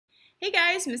Hey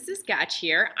guys, Mrs. Gatch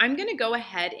here. I'm going to go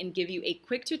ahead and give you a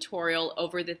quick tutorial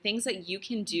over the things that you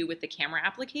can do with the camera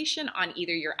application on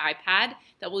either your iPad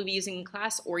that we'll be using in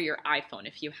class or your iPhone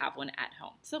if you have one at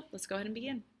home. So let's go ahead and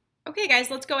begin. Okay guys,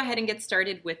 let's go ahead and get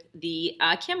started with the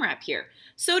camera app here.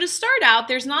 So to start out,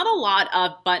 there's not a lot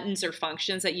of buttons or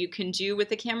functions that you can do with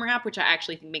the camera app, which I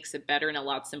actually think makes it better and a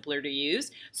lot simpler to use.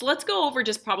 So let's go over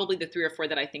just probably the 3 or 4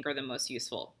 that I think are the most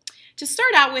useful. To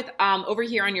start out with, over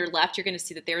here on your left, you're going to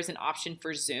see that there's an option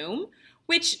for zoom,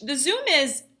 which the zoom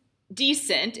is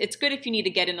decent. It's good if you need to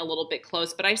get in a little bit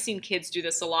close, but I've seen kids do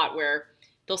this a lot where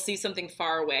they'll see something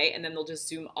far away and then they'll just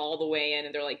zoom all the way in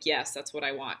and they're like, yes, that's what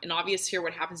I want. And obvious here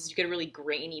what happens is you get a really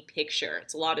grainy picture.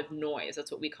 It's a lot of noise.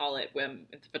 That's what we call it in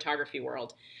the photography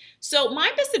world. So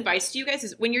my best advice to you guys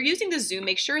is when you're using the zoom,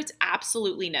 make sure it's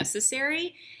absolutely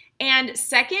necessary. And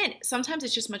second, sometimes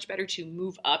it's just much better to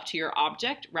move up to your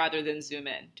object rather than zoom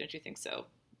in. Don't you think so?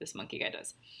 This monkey guy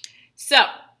does. So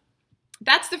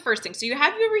that's the first thing. So you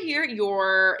have over here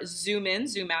your zoom in,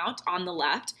 zoom out on the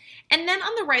left. And then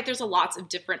on the right, there's lots of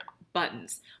different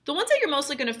buttons. The ones that you're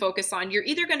mostly going to focus on, you're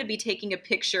either going to be taking a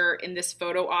picture in this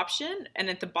photo option. And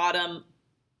at the bottom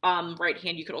right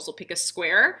hand, you could also pick a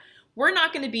square. We're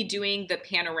not going to be doing the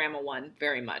panorama one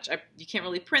very much. You can't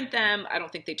really print them. I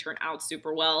don't think they turn out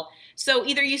super well. So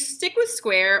either you stick with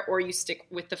square or you stick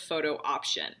with the photo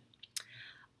option.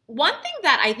 One thing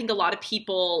that I think a lot of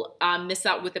people miss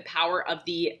out with the power of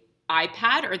the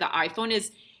iPad or the iPhone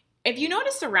is if you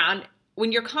notice around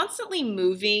when you're constantly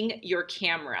moving your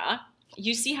camera,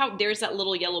 you see how there's that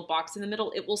little yellow box in the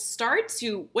middle. It will start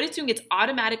to, what it's doing, it's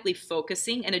automatically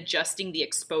focusing and adjusting the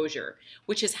exposure,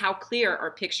 which is how clear our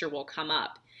picture will come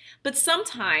up. But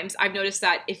sometimes I've noticed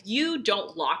that if you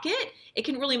don't lock it, it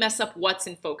can really mess up what's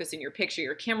in focus in your picture.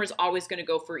 Your camera's always going to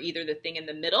go for either the thing in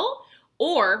the middle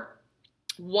or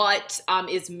what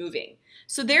is moving.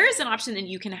 So there is an option that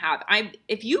you can have.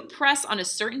 If you press on a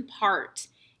certain part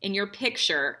in your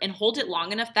picture and hold it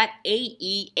long enough, that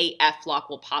AEAF lock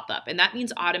will pop up. And that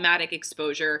means automatic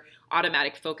exposure,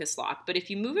 automatic focus lock. But if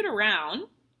you move it around,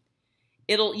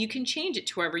 you can change it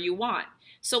to wherever you want.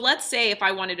 So let's say if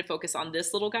I wanted to focus on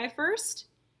this little guy first,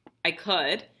 I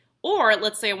could. Or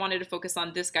let's say I wanted to focus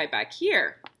on this guy back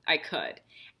here, I could.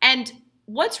 And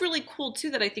what's really cool too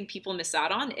that I think people miss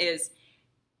out on is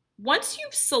once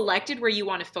you've selected where you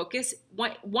want to focus,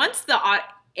 once the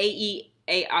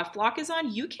AEAF lock is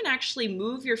on, you can actually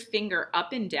move your finger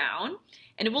up and down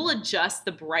and it will adjust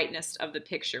the brightness of the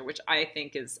picture, which I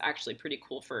think is actually pretty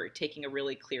cool for taking a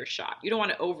really clear shot. You don't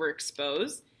want to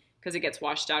overexpose because it gets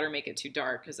washed out or make it too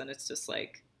dark because then it's just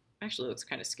like, actually looks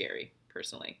kind of scary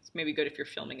personally. It's maybe good if you're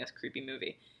filming a creepy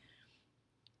movie.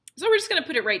 So we're just going to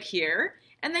put it right here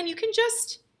and then you can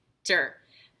just stir.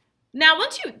 Now,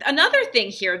 another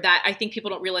thing here that I think people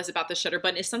don't realize about the shutter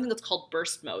button is something that's called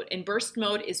burst mode. And burst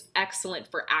mode is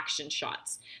excellent for action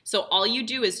shots. So all you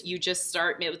do is you just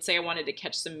start, let's say I wanted to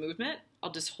catch some movement.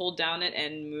 I'll just hold down it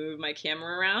and move my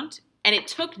camera around. And it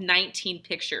took 19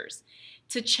 pictures.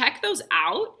 To check those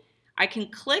out, I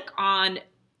can click on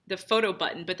the photo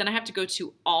button, but then I have to go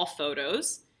to all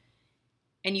photos.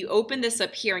 And you open this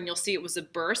up here and you'll see it was a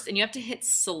burst and you have to hit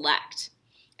select.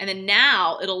 And then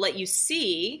now it'll let you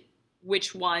see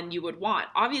which one you would want.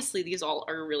 Obviously, these all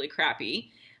are really crappy,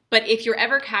 but if you're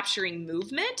ever capturing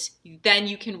movement, then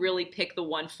you can really pick the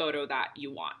one photo that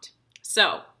you want.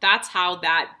 So that's how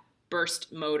that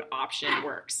burst mode option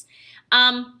works.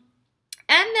 And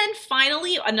then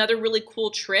finally, another really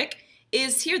cool trick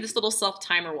is here, this little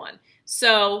self-timer one.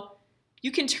 So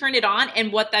you can turn it on,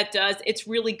 and what that does, it's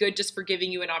really good just for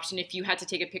giving you an option if you had to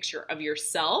take a picture of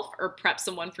yourself or prep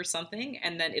someone for something,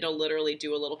 and then it'll literally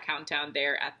do a little countdown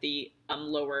there at the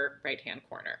lower right-hand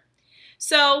corner.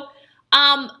 So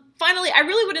finally, I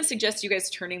really wouldn't suggest you guys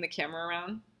turning the camera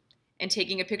around and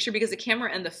taking a picture because the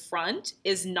camera in the front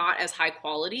is not as high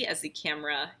quality as the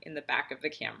camera in the back of the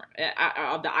camera,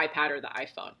 of the iPad or the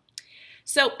iPhone.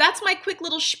 So that's my quick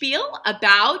little spiel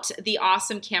about the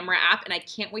awesome camera app, and I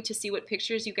can't wait to see what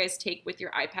pictures you guys take with your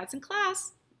iPads in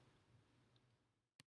class.